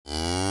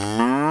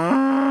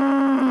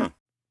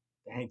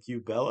Thank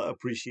you, Bella.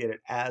 Appreciate it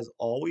as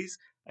always.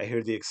 I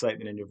hear the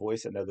excitement in your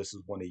voice. I know this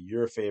is one of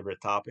your favorite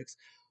topics.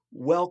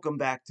 Welcome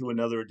back to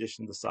another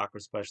edition of the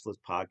Soccer Specialist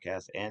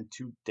Podcast. And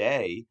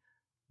today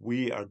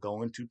we are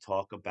going to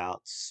talk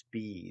about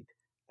speed.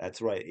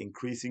 That's right,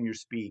 increasing your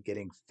speed,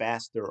 getting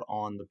faster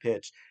on the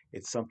pitch.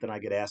 It's something I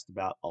get asked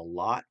about a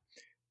lot.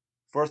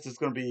 First, it's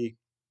going to be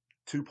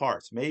two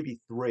parts, maybe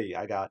three.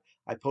 I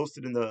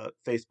posted in the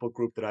Facebook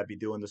group that I'd be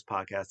doing this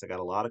podcast. I got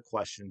a lot of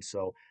questions,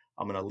 so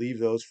I'm going to leave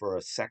those for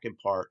a second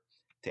part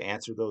to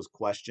answer those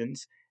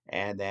questions.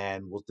 And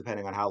then we'll,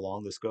 depending on how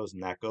long this goes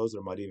and that goes,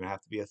 there might even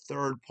have to be a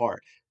third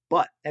part.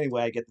 But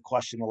anyway, I get the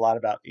question a lot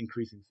about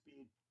increasing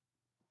speed.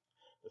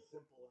 The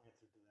simple answer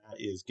to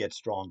that is get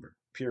stronger,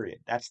 period.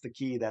 That's the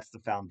key. That's the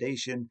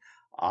foundation.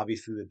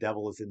 Obviously, the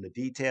devil is in the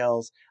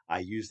details. I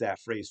use that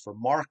phrase for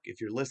Mark. If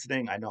you're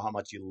listening, I know how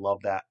much you love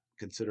that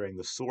considering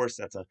the source.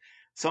 That's a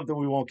something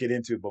we won't get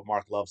into, but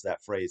Mark loves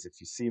that phrase. If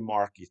you see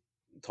Mark, you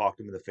talk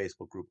to him in the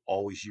Facebook group,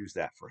 always use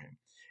that for him.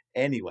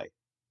 Anyway,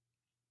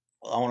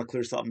 I want to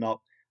clear something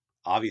up.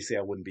 Obviously,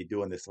 I wouldn't be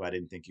doing this if I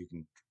didn't think you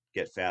can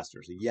get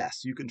faster. So,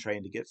 yes, you can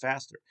train to get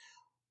faster.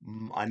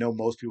 I know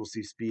most people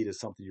see speed as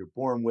something you're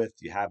born with,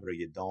 you have it or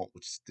you don't,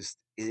 which just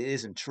it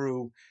isn't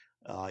true.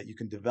 You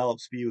can develop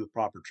speed with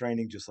proper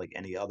training, just like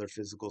any other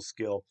physical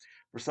skill.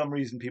 For some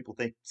reason, people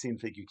seem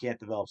to think you can't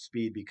develop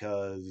speed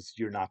because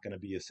you're not going to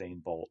be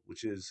Usain Bolt,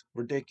 which is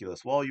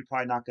ridiculous. Well, you're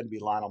probably not going to be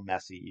Lionel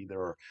Messi either,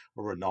 or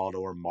Ronaldo,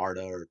 or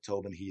Marta, or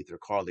Tobin Heath, or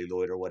Carly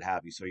Lloyd, or what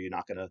have you. So you're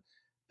not going to.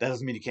 That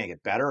doesn't mean you can't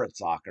get better at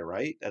soccer,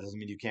 right? That doesn't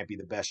mean you can't be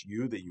the best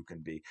you that you can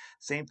be.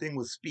 Same thing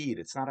with speed.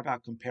 It's not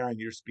about comparing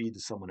your speed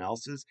to someone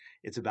else's.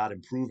 It's about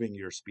improving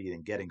your speed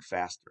and getting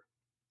faster.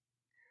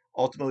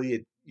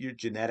 Ultimately, your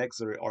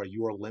genetics are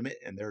your limit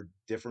and they're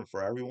different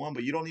for everyone,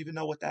 but you don't even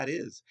know what that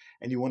is.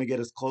 And you want to get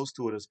as close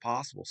to it as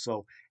possible.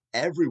 So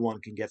everyone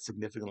can get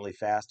significantly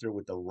faster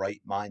with the right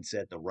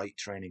mindset, the right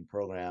training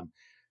program.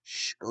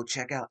 Go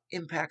check out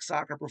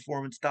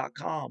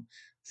impactsoccerperformance.com.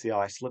 See how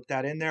I slipped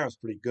that in there? It was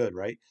pretty good,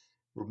 right?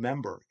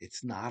 Remember,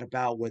 it's not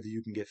about whether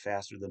you can get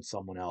faster than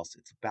someone else.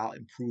 It's about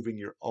improving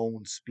your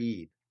own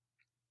speed.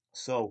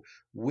 So,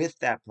 with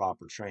that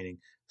proper training,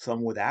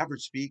 someone with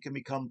average speed can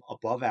become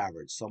above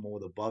average. Someone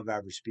with above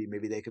average speed,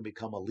 maybe they can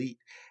become elite.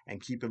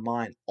 And keep in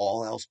mind,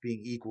 all else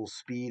being equal,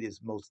 speed is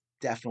most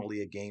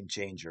definitely a game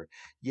changer.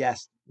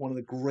 Yes, one of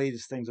the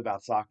greatest things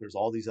about soccer is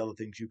all these other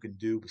things you can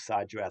do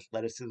besides your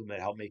athleticism that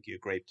help make you a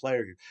great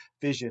player, your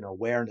vision,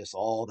 awareness,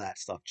 all that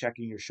stuff,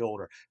 checking your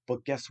shoulder.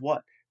 But guess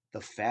what? The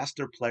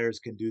faster players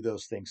can do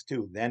those things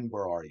too. Then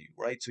where are you,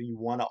 right? So you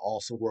want to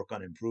also work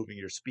on improving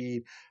your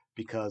speed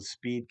because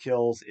speed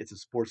kills. It's a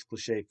sports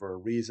cliche for a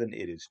reason.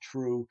 It is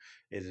true.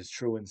 It is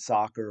true in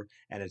soccer,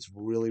 and it's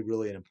really,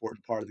 really an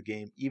important part of the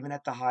game. Even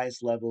at the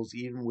highest levels,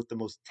 even with the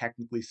most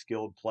technically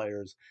skilled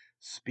players,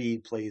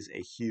 speed plays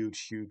a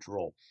huge, huge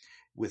role.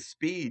 With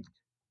speed,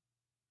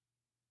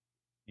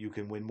 you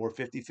can win more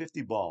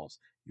 50-50 balls.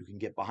 You can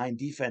get behind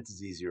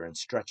defenses easier and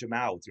stretch them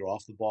out with your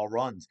off the ball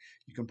runs.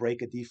 You can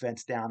break a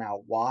defense down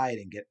out wide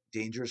and get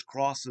dangerous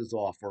crosses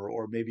off,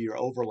 or maybe you're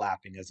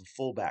overlapping as a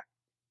fullback.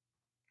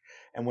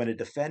 And when a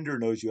defender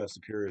knows you have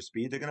superior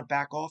speed, they're going to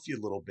back off you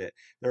a little bit.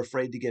 They're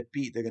afraid to get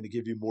beat. They're going to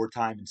give you more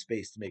time and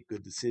space to make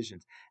good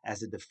decisions.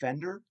 As a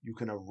defender, you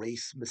can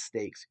erase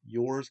mistakes,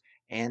 yours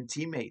and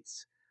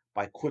teammates,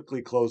 by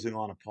quickly closing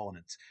on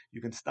opponents.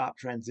 You can stop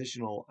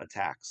transitional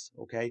attacks,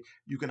 okay?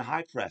 You can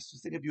high press.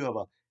 Just think if you have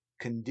a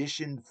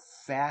conditioned,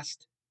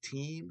 fast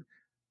team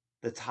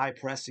that's high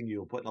pressing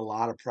you, putting a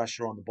lot of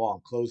pressure on the ball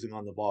and closing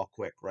on the ball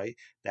quick, right?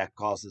 That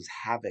causes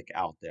havoc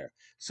out there.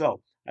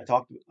 So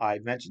I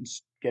mentioned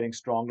getting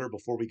stronger.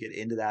 Before we get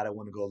into that, I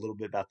want to go a little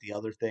bit about the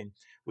other thing,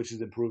 which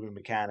is improving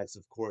mechanics,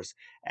 of course.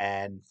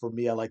 And for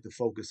me, I like to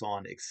focus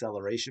on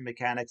acceleration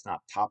mechanics,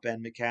 not top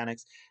end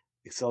mechanics.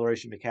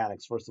 Acceleration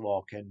mechanics, first of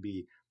all, can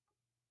be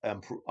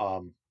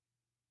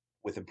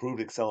with improved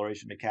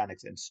acceleration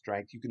mechanics and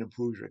strength, you can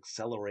improve your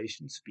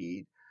acceleration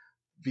speed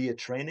via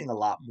training a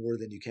lot more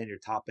than you can your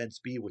top end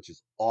speed, which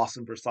is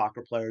awesome for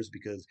soccer players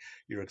because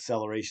your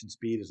acceleration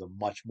speed is a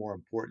much more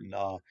important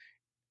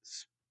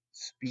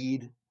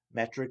speed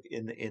metric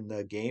in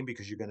the game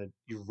because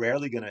you're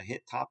rarely gonna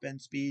hit top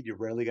end speed. You're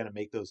rarely gonna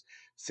make those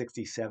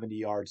 60,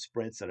 70-yard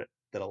sprints that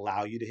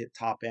allow you to hit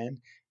top end.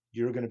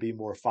 You're going to be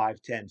more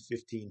 5, 10,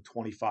 15,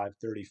 25,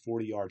 30,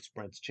 40-yard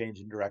sprints,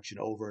 changing direction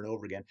over and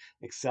over again,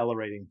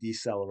 accelerating,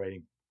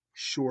 decelerating,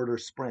 shorter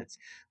sprints,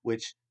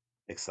 which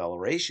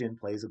acceleration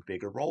plays a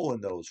bigger role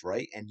in those,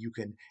 right? And you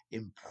can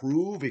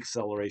improve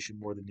acceleration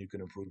more than you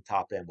can improve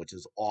top end, which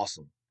is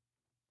awesome.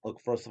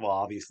 Look, first of all,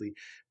 obviously,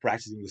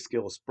 practicing the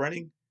skill of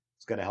sprinting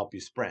is going to help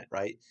you sprint,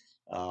 right?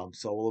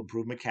 So we'll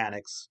improve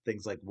mechanics,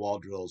 things like wall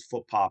drills,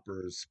 foot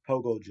poppers,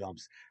 pogo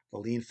jumps, the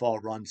lean fall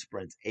run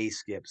sprints, A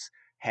skips,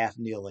 half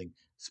kneeling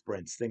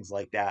sprints, things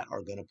like that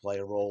are going to play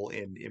a role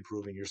in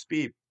improving your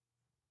speed.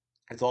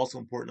 It's also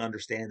important to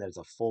understand that it's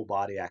a full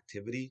body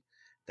activity.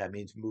 That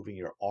means moving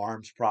your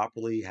arms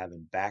properly,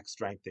 having back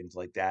strength, things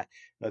like that.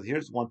 Now,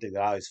 here's one thing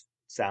that I always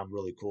found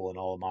really cool in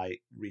all of my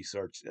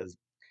research is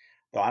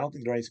So I don't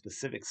think there are any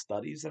specific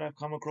studies that I've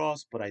come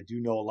across, but I do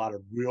know a lot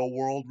of real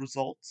world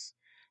results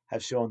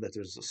have shown that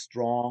there's a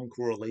strong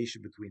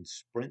correlation between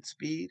sprint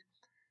speed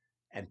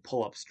and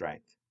pull up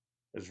strength.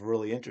 It's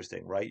really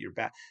interesting, right? Your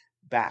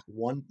back.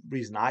 One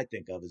reason I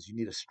think of is you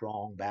need a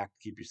strong back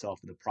to keep yourself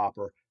in the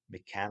proper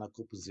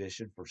mechanical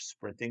position for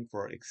sprinting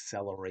for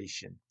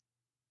acceleration,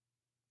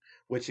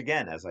 which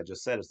again, as I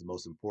just said, is the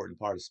most important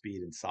part of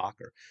speed in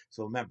soccer.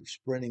 So remember,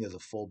 sprinting is a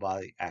full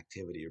body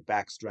activity, your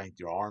back strength,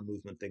 your arm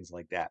movement, things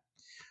like that.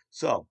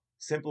 So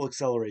simple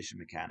acceleration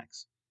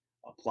mechanics.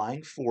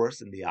 Applying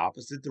force in the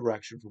opposite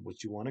direction from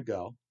which you want to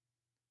go.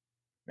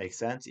 Makes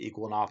sense?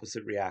 Equal and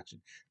opposite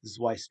reaction. This is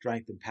why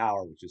strength and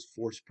power, which is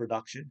force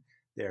production,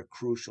 they're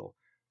crucial.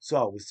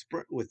 So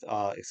with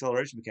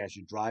acceleration mechanics,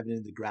 you're driving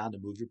into the ground to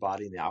move your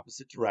body in the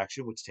opposite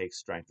direction, which takes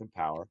strength and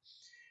power.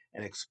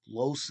 An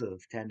explosive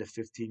 10 to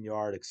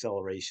 15-yard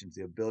accelerations,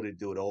 the ability to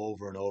do it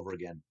over and over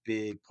again,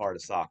 big part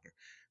of soccer.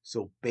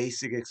 So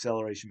basic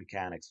acceleration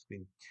mechanics, I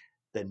mean,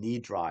 the knee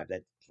drive,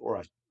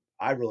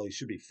 I really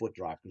should be foot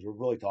drive because we're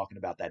really talking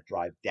about that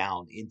drive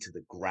down into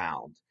the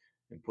ground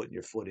and putting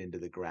your foot into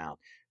the ground.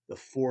 The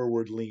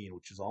forward lean,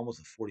 which is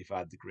almost a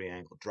 45-degree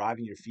angle,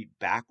 driving your feet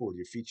backward,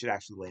 your feet should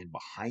actually land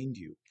behind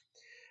you.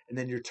 And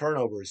then your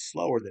turnover is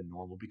slower than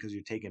normal because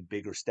you're taking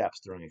bigger steps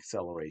during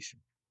acceleration.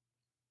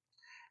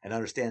 And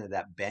understand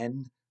that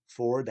bend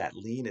forward, that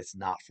lean, it's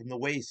not from the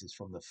waist, it's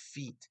from the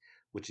feet,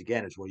 which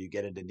again is where you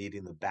get into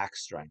needing the back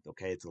strength.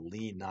 Okay, it's a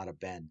lean, not a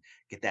bend.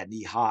 Get that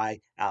knee high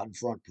out in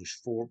front, push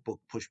forward,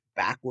 push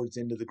backwards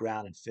into the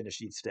ground, and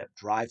finish each step.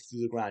 Drive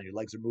through the ground. Your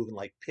legs are moving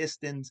like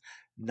pistons,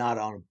 not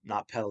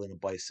pedaling a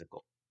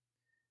bicycle.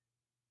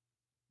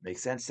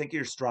 Makes sense. Think of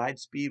your stride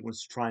speed when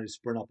trying to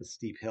sprint up a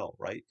steep hill,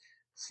 right?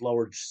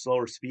 Slower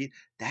speed.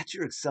 That's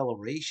your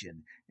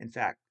acceleration. In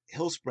fact,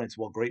 hill sprints,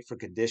 while great for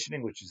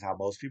conditioning, which is how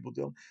most people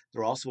do them,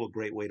 they're also a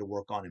great way to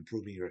work on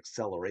improving your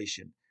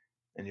acceleration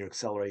and your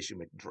acceleration,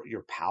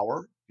 your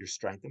power, your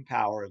strength and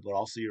power, but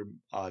also your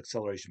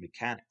acceleration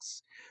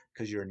mechanics,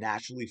 because you're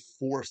naturally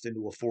forced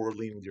into a forward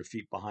lean with your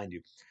feet behind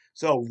you.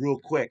 So, real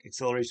quick,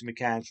 acceleration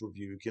mechanics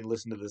review. You can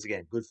listen to this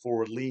again. Good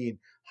forward lean,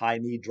 high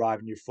knee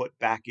driving your foot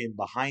back in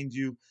behind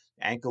you,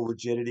 ankle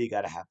rigidity,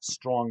 got to have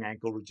strong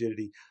ankle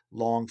rigidity,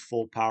 long,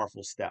 full,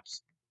 powerful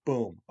steps.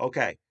 Boom.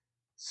 Okay.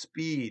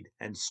 Speed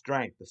and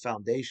strength. The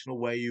foundational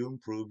way you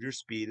improve your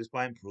speed is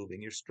by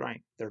improving your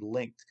strength. They're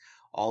linked.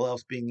 All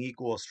else being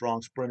equal, a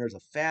strong sprinter is a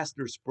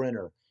faster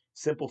sprinter.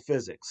 Simple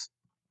physics.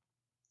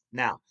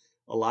 Now,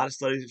 a lot of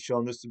studies have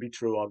shown this to be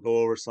true. I'll go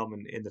over some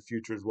in the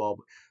future as well.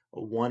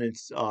 One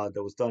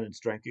that was done in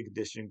strength and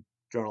conditioning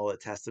journal that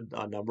tested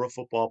a number of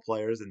football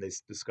players, and they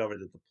discovered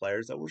that the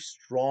players that were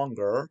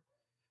stronger,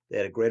 they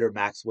had a greater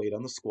max weight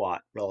on the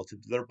squat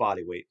relative to their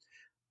body weight,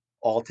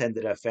 all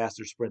tended to have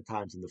faster sprint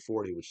times in the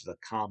 40, which is a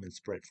common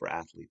sprint for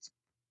athletes.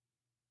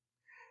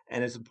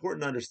 And it's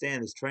important to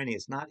understand this training.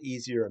 It's not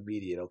easy or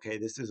immediate. Okay.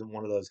 This isn't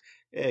one of those,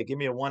 hey, give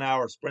me a 1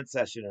 hour sprint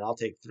session and I'll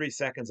take 3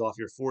 seconds off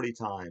your 40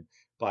 time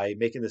by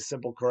making this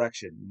simple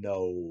correction.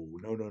 No,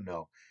 no, no,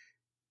 no.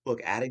 Look,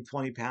 adding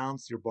 20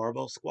 pounds to your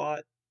barbell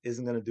squat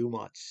isn't going to do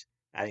much.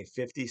 Adding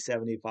 50,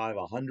 75,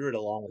 100,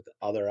 along with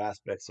other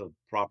aspects of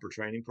proper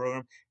training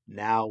program,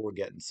 now we're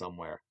getting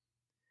somewhere.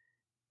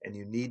 And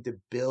you need to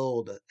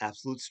build an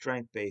absolute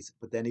strength base,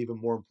 but then even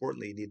more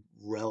importantly, you need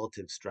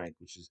relative strength,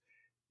 which is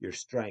your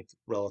strength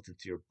relative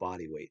to your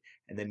body weight.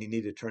 And then you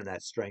need to turn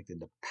that strength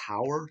into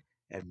power,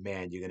 and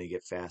man, you're going to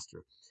get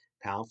faster.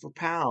 Pound for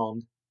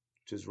pound,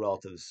 which is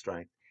relative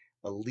strength.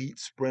 Elite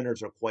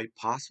sprinters are quite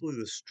possibly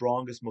the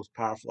strongest, most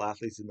powerful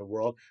athletes in the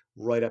world,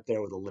 right up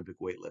there with Olympic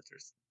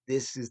weightlifters.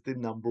 This is the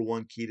number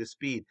one key to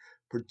speed,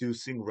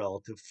 producing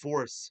relative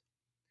force.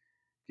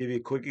 Give you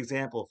a quick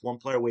example. If one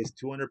player weighs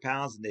 200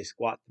 pounds and they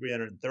squat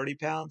 330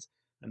 pounds,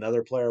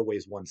 another player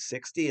weighs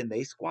 160 and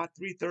they squat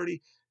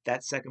 330,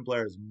 that second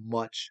player has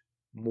much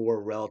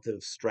more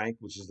relative strength,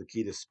 which is the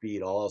key to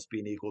speed. All else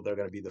being equal, they're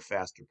going to be the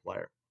faster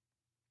player.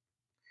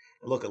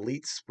 Look,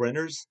 elite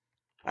sprinters,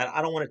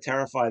 I don't want to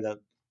terrify the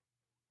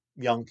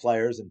young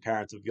players and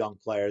parents of young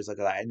players. Like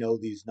I know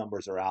these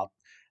numbers are out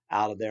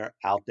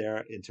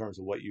there in terms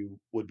of what you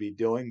would be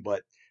doing,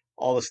 but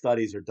all the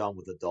studies are done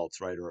with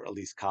adults, right, or at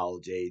least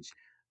college age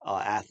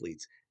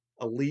athletes.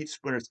 Elite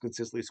sprinters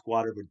consistently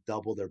squat over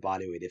double their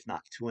body weight, if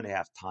not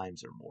 2.5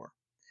 times or more.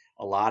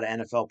 A lot of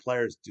NFL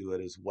players do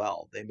it as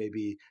well. They may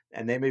be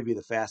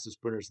the fastest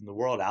sprinters in the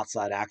world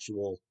outside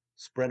actual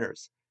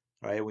sprinters.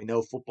 Right? We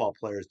know football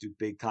players do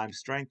big time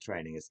strength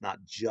training. It's not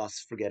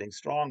just for getting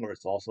stronger,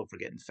 it's also for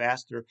getting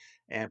faster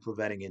and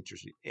preventing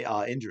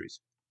injuries.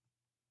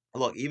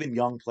 Look, even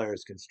young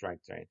players can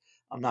strength train.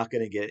 I'm not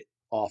going to get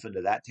off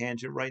into that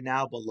tangent right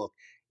now, but look,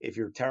 if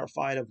you're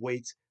terrified of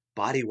weights,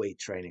 body weight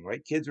training,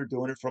 right? Kids are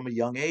doing it from a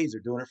young age. They're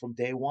doing it from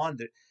day one.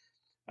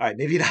 All right,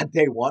 maybe not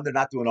day one. They're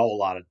not doing a whole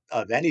lot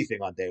of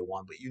anything on day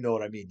one, but you know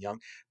what I mean.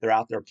 They're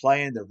out there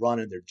playing, they're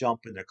running, they're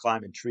jumping, they're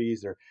climbing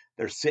trees,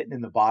 they're sitting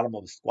in the bottom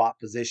of a squat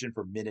position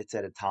for minutes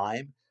at a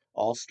time.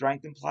 All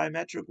strength and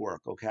plyometric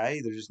work.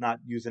 Okay, they're just not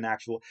using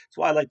actual. That's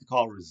why I like to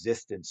call it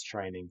resistance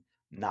training,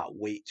 not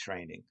weight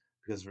training.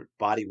 because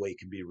body weight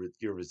can be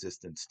your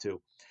resistance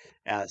too.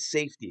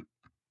 Safety.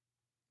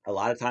 A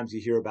lot of times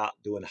you hear about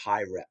doing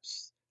high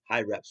reps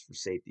for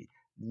safety.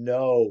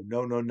 No,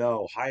 no, no,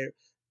 no.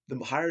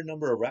 The higher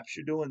number of reps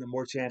you're doing, the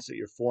more chance that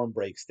your form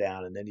breaks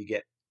down, and then you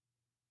get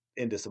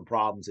into some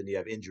problems and you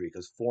have injury,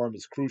 because form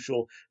is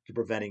crucial to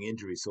preventing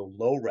injury. So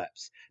low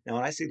reps. Now,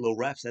 when I say low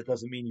reps, that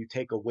doesn't mean you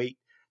take a weight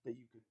that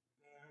you could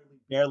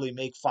barely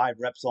make 5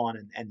 reps on,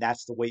 and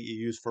that's the weight you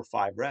use for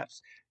 5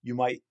 reps. You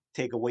might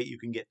take a weight you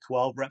can get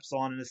 12 reps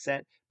on in a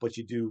set, but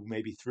you do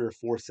maybe 3 or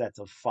 4 sets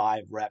of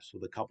 5 reps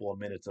with a couple of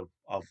minutes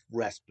of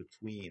rest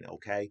between.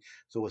 Okay.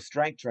 So with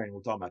strength training,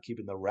 we're talking about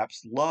keeping the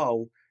reps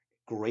low,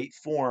 great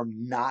form,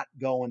 not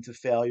going to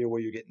failure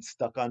where you're getting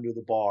stuck under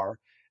the bar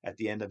at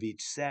the end of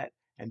each set,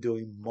 and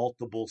doing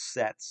multiple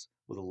sets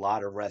with a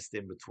lot of rest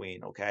in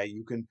between. Okay.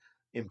 You can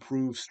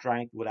improve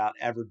strength without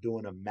ever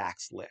doing a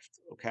max lift.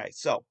 Okay.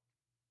 So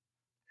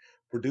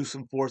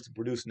producing force and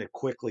producing it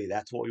quickly.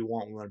 That's what we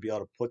want. We want to be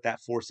able to put that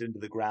force into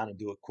the ground and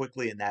do it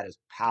quickly, and that is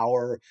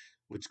power,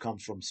 which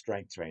comes from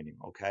strength training.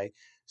 Okay.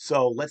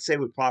 So let's say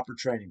with proper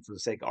training, for the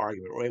sake of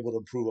argument, we're able to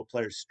improve a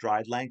player's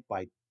stride length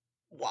by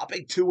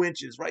whopping 2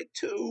 inches, right?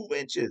 2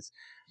 inches.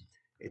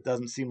 It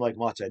doesn't seem like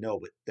much, I know,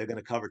 but they're going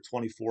to cover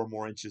 24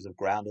 more inches of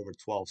ground over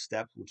 12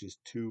 steps, which is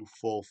 2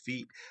 full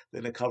feet.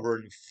 They're going to cover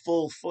a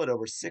full foot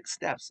over 6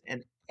 steps.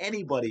 And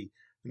anybody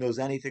who knows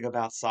anything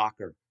about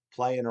soccer,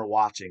 playing or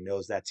watching,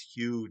 knows that's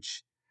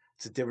huge.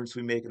 It's the difference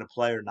between making a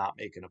play or not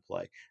making a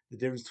play. The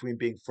difference between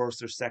being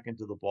first or second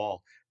to the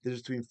ball. The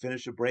difference between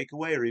finish a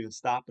breakaway or even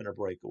stopping a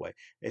breakaway.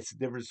 It's the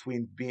difference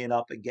between being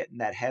up and getting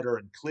that header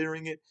and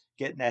clearing it,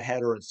 getting that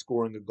header and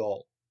scoring a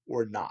goal,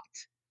 or not.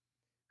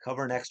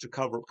 Cover an extra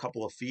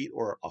couple of feet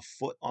or a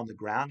foot on the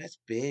ground. That's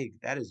big.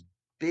 That is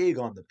big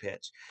on the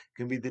pitch. It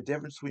can be the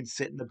difference between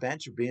sitting the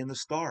bench or being the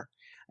star.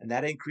 And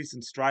that increase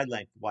in stride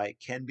length, why it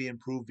can be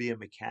improved via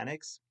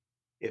mechanics,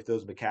 if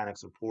those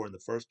mechanics are poor in the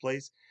first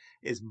place,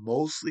 is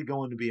mostly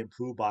going to be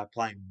improved by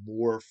applying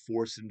more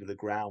force into the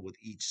ground with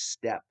each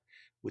step,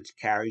 which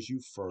carries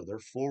you further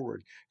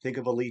forward. Think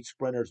of elite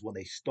sprinters when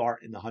they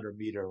start in the 100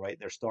 meter, right?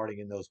 They're starting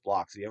in those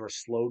blocks. Have you ever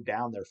slowed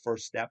down their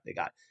first step?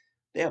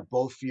 They have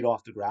both feet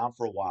off the ground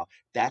for a while.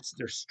 That's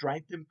their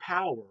strength and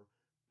power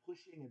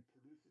pushing and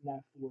producing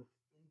that force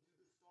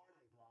into the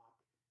starting block.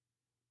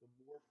 The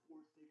more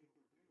force they can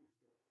produce,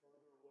 the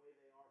further away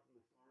they are from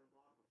the starting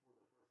block before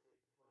the foot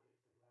hits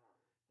the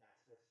ground.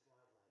 That's their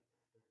stride length.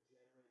 They're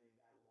generating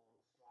that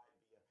long stride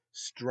via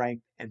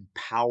strength and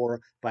power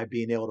by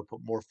being able to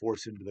put more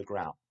force into the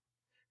ground.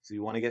 So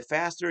you want to get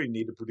faster, you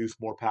need to produce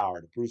more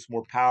power. To produce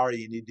more power,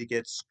 you need to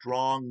get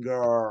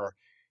stronger.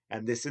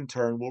 And this in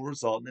turn will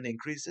result in an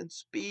increase in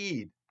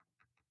speed.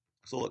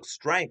 So look,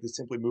 strength is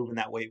simply moving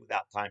that weight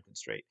without time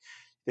constraint.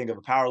 Think of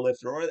a power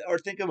lifter, or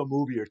think of a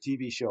movie or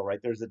TV show, right?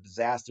 There's a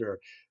disaster,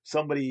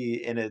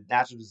 somebody in a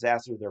natural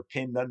disaster, they're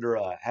pinned under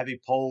a heavy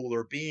pole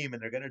or beam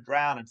and they're going to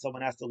drown, and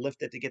someone has to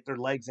lift it to get their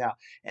legs out.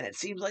 And it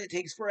seems like it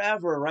takes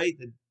forever, right?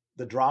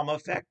 The drama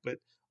effect, but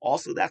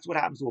also that's what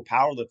happens to a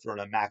power lifter on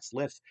a max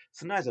lift.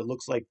 Sometimes it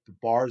looks like the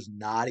bar's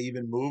not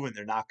even moving.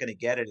 They're not going to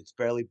get it. It's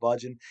barely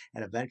budging.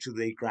 And eventually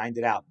they grind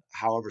it out,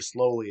 however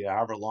slowly,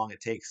 however long it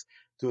takes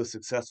to a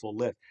successful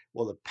lift.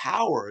 Well, the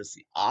power is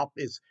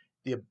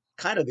the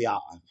kind of the I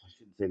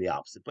shouldn't say the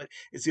opposite, but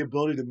it's the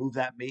ability to move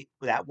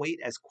that weight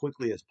as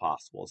quickly as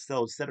possible.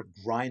 So instead of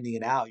grinding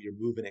it out, you're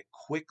moving it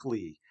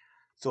quickly.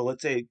 So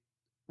let's say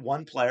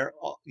one player,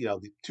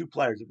 the two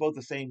players are both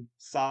the same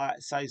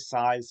size,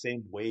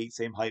 same weight,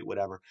 same height,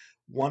 whatever.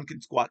 One can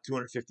squat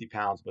 250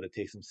 pounds, but it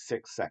takes them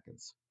 6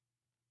 seconds.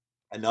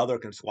 Another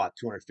can squat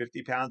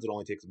 250 pounds, it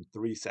only takes them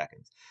 3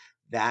 seconds.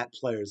 That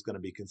player is going to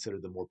be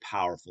considered the more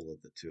powerful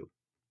of the two.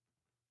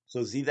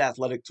 So these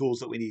athletic tools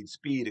that we need,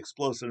 speed,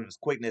 explosiveness,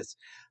 quickness,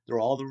 they're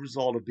all the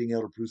result of being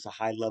able to produce a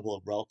high level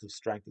of relative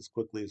strength as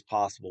quickly as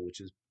possible,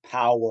 which is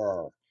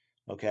power.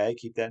 Okay,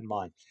 keep that in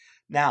mind.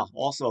 Now,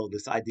 also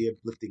this idea of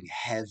lifting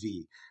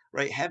heavy,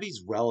 right?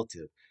 Heavy's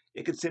relative.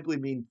 It could simply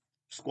mean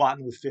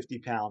squatting with 50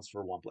 pounds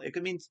for one play. It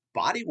could mean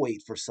body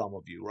weight for some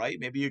of you, right?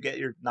 Maybe you get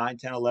your 9,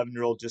 10,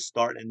 11-year-old just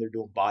starting and they're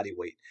doing body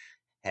weight.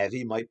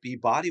 Heavy might be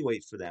body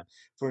weight for them.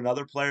 For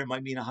another player, it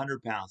might mean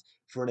 100 pounds.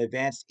 For an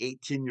advanced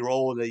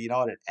 18-year-old, at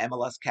an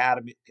MLS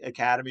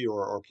academy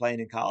or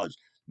playing in college,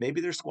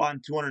 maybe they're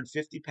squatting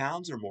 250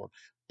 pounds or more.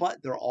 But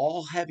they're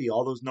all heavy.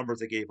 All those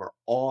numbers I gave are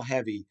all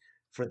heavy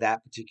for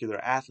that particular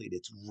athlete.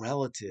 It's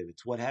relative.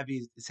 It's what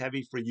heavy is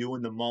heavy for you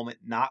in the moment,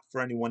 not for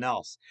anyone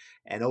else.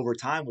 And over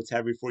time, what's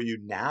heavy for you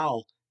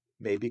now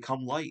may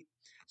become light.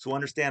 So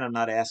understand, I'm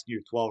not asking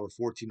your 12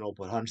 or 14-year-old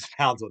put hundreds of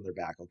pounds on their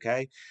back,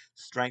 okay?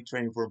 Strength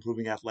training for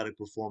improving athletic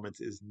performance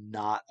is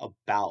not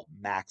about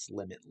max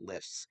limit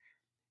lifts.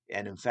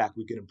 And in fact,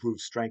 we can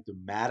improve strength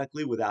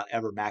dramatically without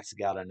ever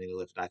maxing out on any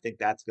lift. And I think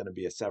that's going to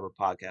be a separate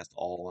podcast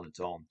all on its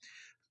own.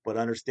 But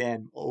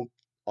understand,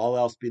 all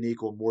else being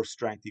equal, more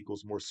strength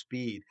equals more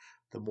speed.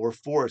 The more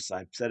force,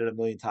 I've said it a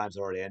million times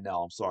already, I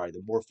know, I'm sorry.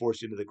 The more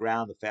force into the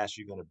ground, the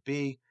faster you're going to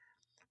be.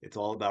 It's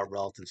all about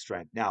relative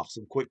strength. Now,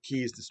 some quick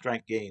keys to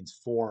strength gains: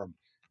 form.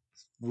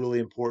 Really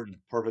important.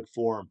 Perfect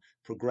form.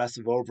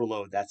 Progressive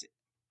overload. That's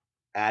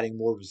adding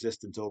more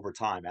resistance over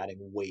time, adding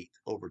weight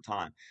over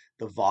time.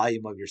 The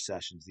volume of your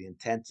sessions, the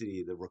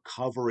intensity, the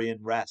recovery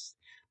and rest,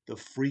 the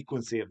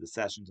frequency of the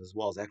sessions, as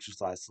well as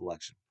exercise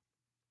selection.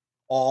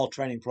 All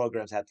training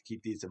programs have to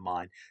keep these in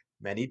mind.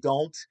 Many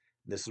don't.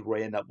 This is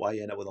where why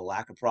you end up with a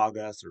lack of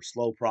progress or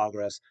slow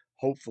progress.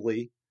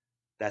 Hopefully,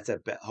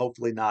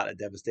 hopefully not a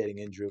devastating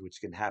injury,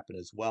 which can happen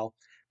as well.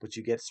 But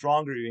you get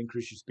stronger, you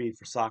increase your speed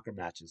for soccer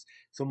matches.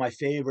 So my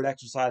favorite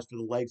exercise for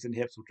the legs and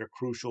hips, which are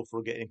crucial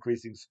for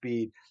increasing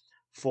speed,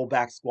 full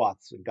back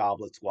squats and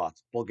goblet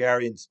squats,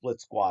 Bulgarian split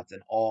squats,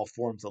 and all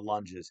forms of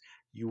lunges.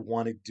 You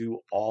want to do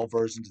all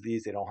versions of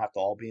these. They don't have to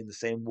all be in the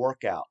same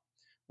workout.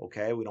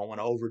 Okay, we don't want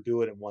to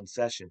overdo it in one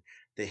session.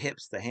 The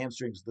hips, the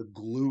hamstrings, the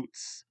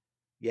glutes,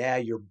 yeah,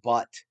 your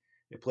butt.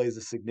 It plays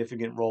a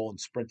significant role in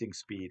sprinting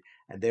speed,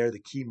 and they're the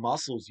key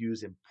muscles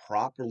used in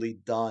properly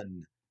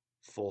done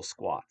full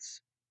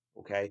squats.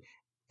 Okay,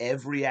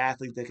 every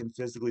athlete that can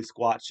physically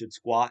squat should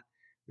squat.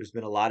 There's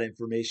been a lot of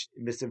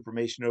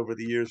misinformation over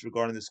the years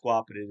regarding the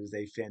squat, but it is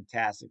a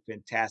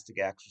fantastic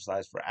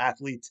exercise for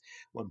athletes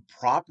when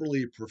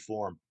properly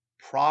performed.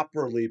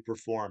 Properly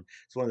performed.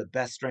 It's one of the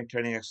best strength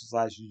training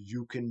exercises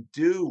you can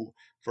do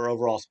for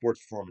overall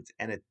sports performance,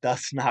 and it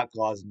does not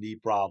cause knee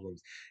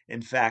problems.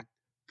 In fact,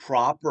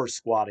 proper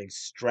squatting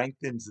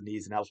strengthens the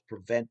knees and helps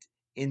prevent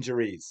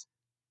injuries.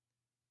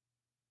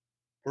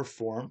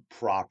 Perform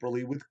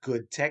properly with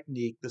good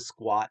technique, the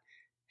squat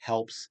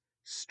helps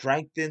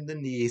strengthen the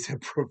knees and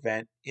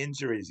prevent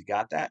injuries. You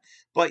got that?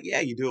 But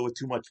yeah, you do it with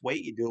too much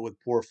weight, you do it with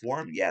poor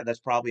form. Yeah, that's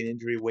probably an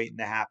injury waiting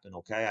to happen.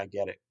 Okay, I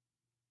get it.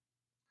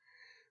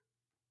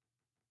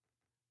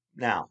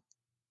 Now,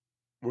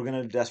 we're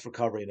going to discuss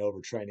recovery and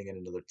overtraining at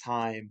another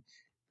time,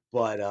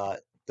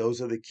 but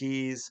those are the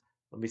keys.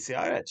 Let me see.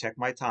 I gotta check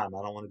my time.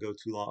 I don't want to go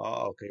too long.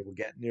 Oh, okay,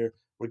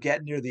 we're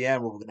getting near the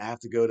end where we're gonna have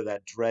to go to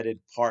that dreaded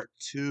part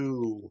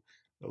two.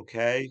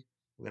 Okay,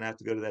 we're gonna have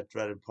to go to that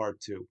dreaded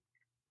part two.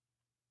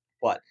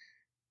 But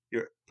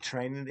you're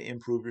training to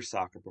improve your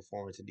soccer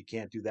performance, and you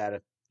can't do that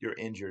if you're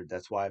injured.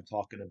 That's why I'm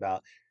talking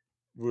about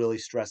really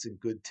stressing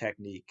good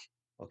technique.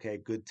 Okay,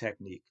 good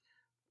technique.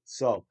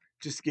 So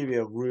just to give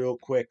you a real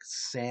quick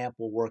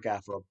sample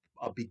workout for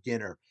a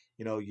beginner,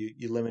 you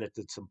limit it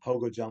to some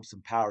pogo jumps,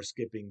 some power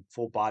skipping,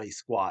 full body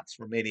squats,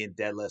 Romanian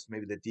deadlifts,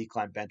 maybe the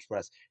decline bench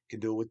press. You can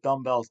do it with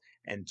dumbbells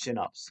and chin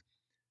ups.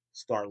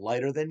 Start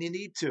lighter than you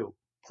need to.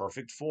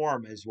 Perfect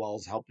form, as well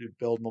as help you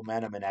build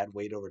momentum and add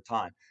weight over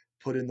time.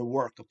 Put in the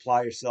work,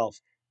 apply yourself,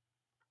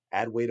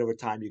 add weight over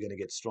time, you're going to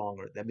get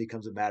stronger. Then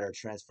becomes a matter of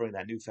transferring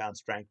that newfound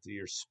strength to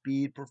your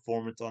speed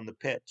performance on the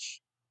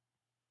pitch.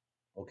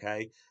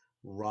 Okay.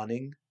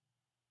 Running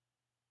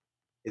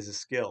is a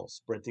skill.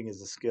 Sprinting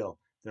is a skill.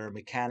 There are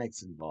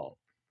mechanics involved.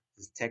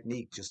 This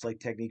technique, just like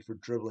technique for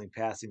dribbling,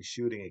 passing,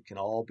 shooting, it can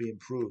all be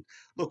improved.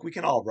 Look, we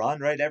can all run,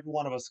 right? Every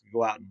one of us can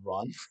go out and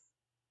run.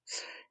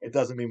 It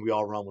doesn't mean we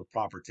all run with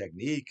proper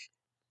technique.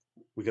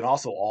 We can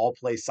also all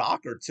play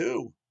soccer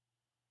too,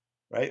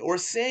 right? Or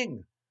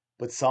sing,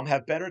 but some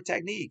have better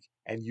technique,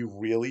 and you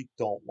really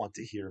don't want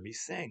to hear me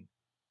sing.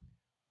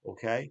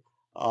 Okay.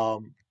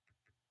 Um,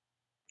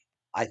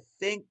 I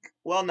think,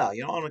 well, no,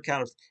 on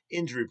account of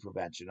injury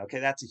prevention. Okay,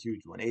 that's a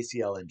huge one.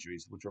 ACL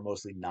injuries, which are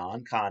mostly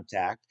non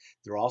contact.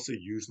 They're also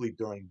usually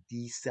during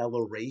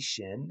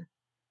deceleration,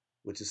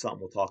 which is something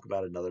we'll talk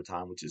about another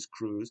time, which is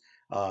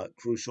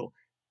crucial.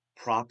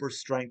 Proper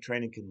strength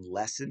training can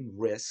lessen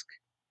risk,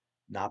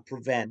 not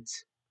prevent.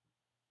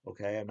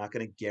 Okay, I'm not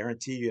going to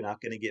guarantee you're not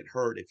going to get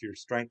hurt if you're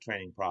strength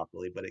training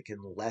properly, but it can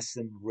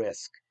lessen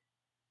risk.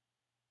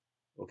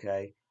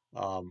 Okay.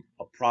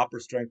 A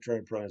proper strength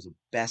training program is the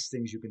best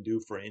things you can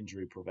do for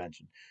injury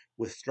prevention.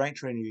 With strength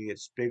training, you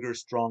get bigger,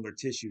 stronger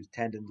tissues,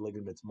 tendons,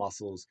 ligaments,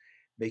 muscles,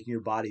 making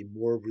your body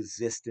more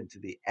resistant to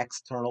the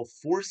external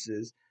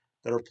forces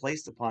that are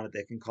placed upon it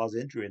that can cause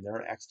injury. And there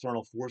are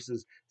external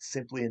forces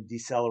simply in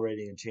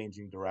decelerating and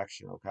changing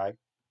direction. Okay.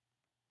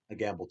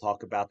 Again, we'll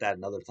talk about that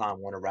another time. I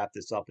want to wrap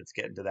this up. It's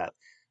getting to that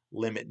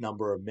limit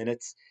number of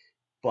minutes.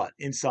 But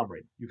in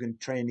summary, you can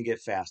train to get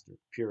faster,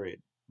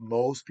 period.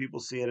 Most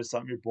people see it as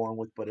something you're born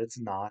with, but it's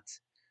not.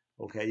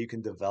 Okay, you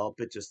can develop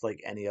it just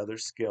like any other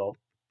skill.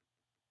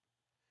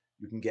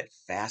 You can get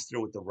faster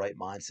with the right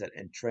mindset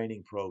and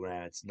training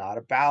program. It's not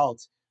about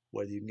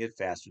whether you can get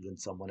faster than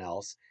someone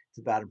else, it's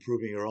about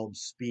improving your own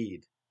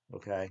speed.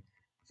 Okay,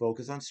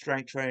 focus on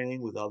strength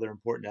training with other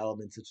important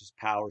elements such as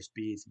power,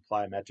 speeds, and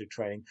plyometric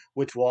training,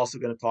 which we're also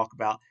going to talk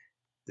about.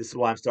 This is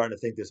why I'm starting to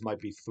think this might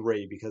be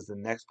three, because the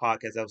next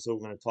podcast episode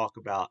we're going to talk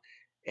about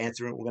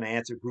we're going to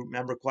answer group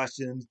member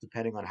questions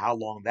depending on how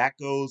long that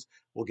goes.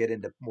 We'll get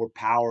into more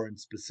power and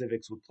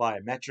specifics with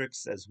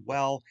plyometrics as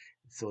well.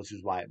 So which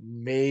is why it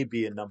may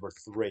be a number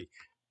three.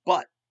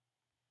 But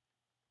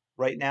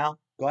right now,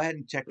 go ahead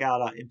and check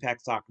out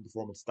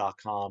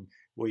impactsoccerperformance.com,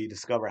 where you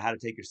discover how to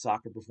take your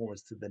soccer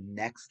performance to the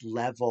next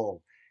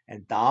level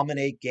and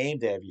dominate game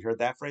day. Have you heard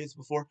that phrase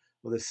before?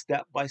 With a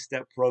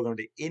step-by-step program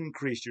to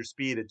increase your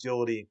speed,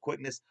 agility, and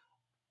quickness,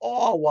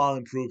 all while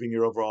improving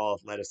your overall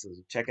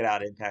athleticism. Check it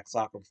out,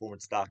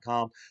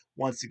 impactsoccerperformance.com.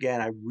 Once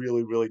again, I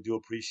really, really do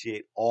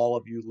appreciate all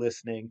of you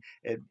listening.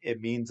 It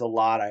means a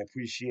lot. I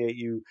appreciate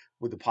you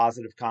with the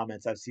positive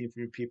comments I've seen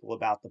from people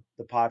about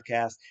the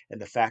podcast and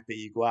the fact that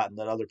you go out and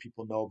let other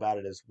people know about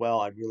it as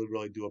well. I really,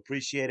 really do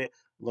appreciate it.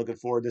 Looking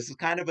forward. This is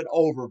kind of an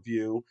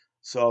overview.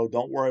 So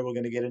don't worry, we're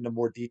going to get into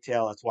more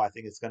detail. That's why I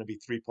think it's going to be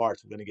three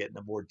parts. We're going to get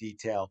into more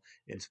detail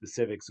in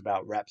specifics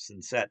about reps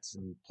and sets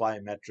and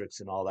plyometrics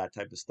and all that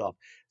type of stuff.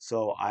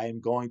 So I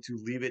am going to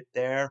leave it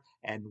there,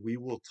 and we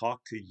will talk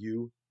to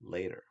you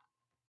later.